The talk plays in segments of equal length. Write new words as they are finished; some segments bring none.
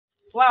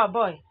Wow,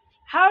 boy.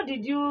 How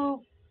did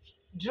you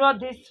draw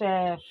this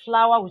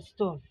flower with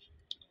stone?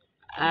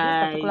 This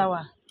I particular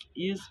one.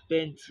 use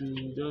pen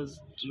to just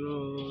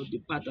draw the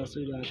pattern so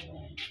that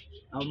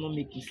I will not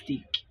make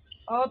mistake.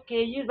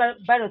 Okay, use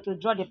Biro to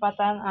draw the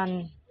pattern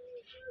and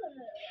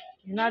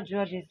you now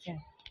draw this thing.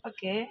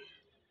 Okay,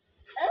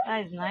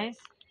 that is nice.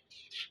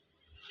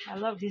 I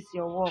love this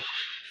your work.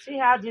 See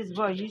how this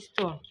boy used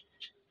to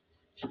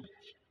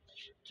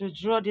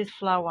draw this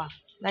flower.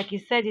 Like he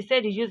said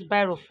he used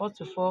Biro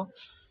first of all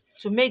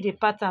to make the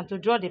pattern, to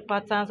draw the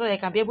pattern so they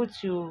can be able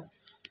to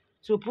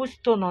put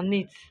stone on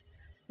it.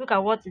 Look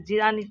at what it did.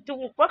 And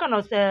what kind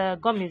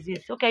of gum is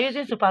this? Okay,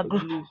 using super glue.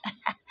 Glue.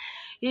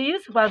 He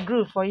used super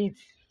glue for it.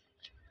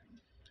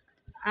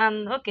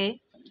 And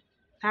okay,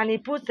 and he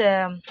put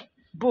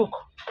book,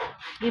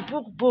 the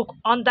book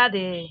under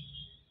the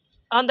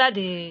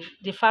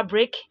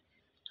fabric.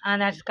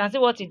 And as you can see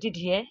what he did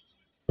here,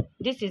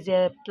 this is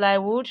a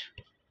plywood,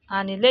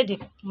 and he laid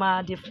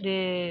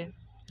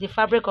the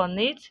fabric on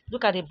it.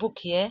 Look at the book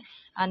here,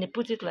 and he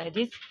put it like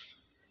this.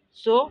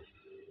 So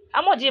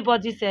how much you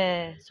bought this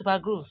super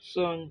glue?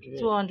 200.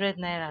 200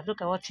 naira.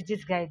 Look at what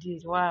this guy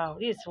did. Wow,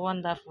 this is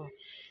wonderful.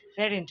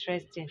 Very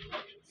interesting.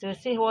 So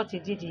see what he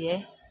did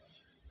here.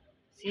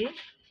 See,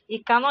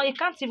 he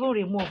can't even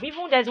remove.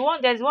 Even there's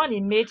one he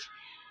made.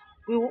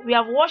 We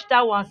have watched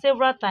that one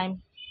several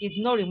times. He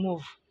did not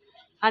remove,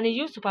 and he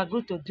used super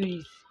glue to do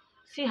it.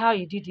 See how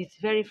he did it.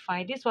 Very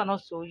fine. This one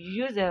also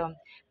you use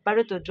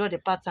barrel to draw the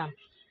pattern.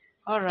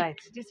 All right,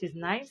 this is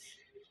nice.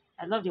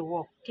 I love the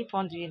work. Keep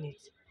on doing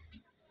it.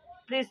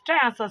 Please try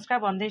and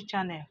subscribe on this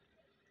channel.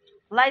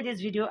 Like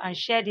this video and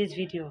share this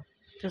video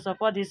to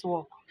support this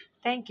work.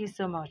 Thank you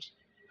so much.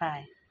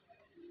 Bye.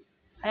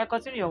 I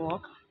continue your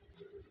work.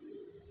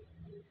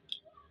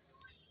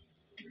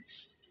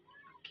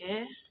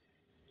 Okay.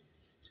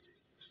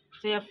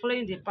 So you're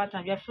following the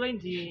pattern. You're following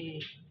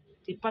the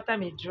pattern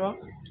we draw.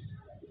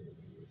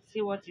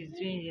 See what he's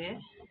doing here.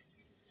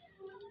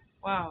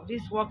 Wow,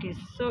 this work is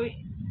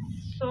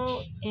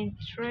so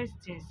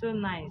interesting, so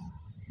nice.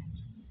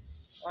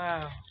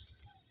 Wow.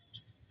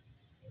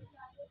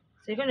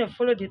 So you're going to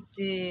follow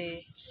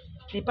the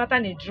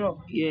pattern he draw.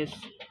 Yes.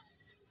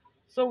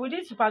 So with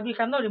this super glue, you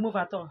cannot remove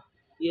at all.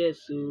 Yes.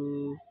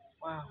 So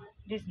Wow,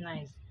 this is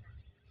nice.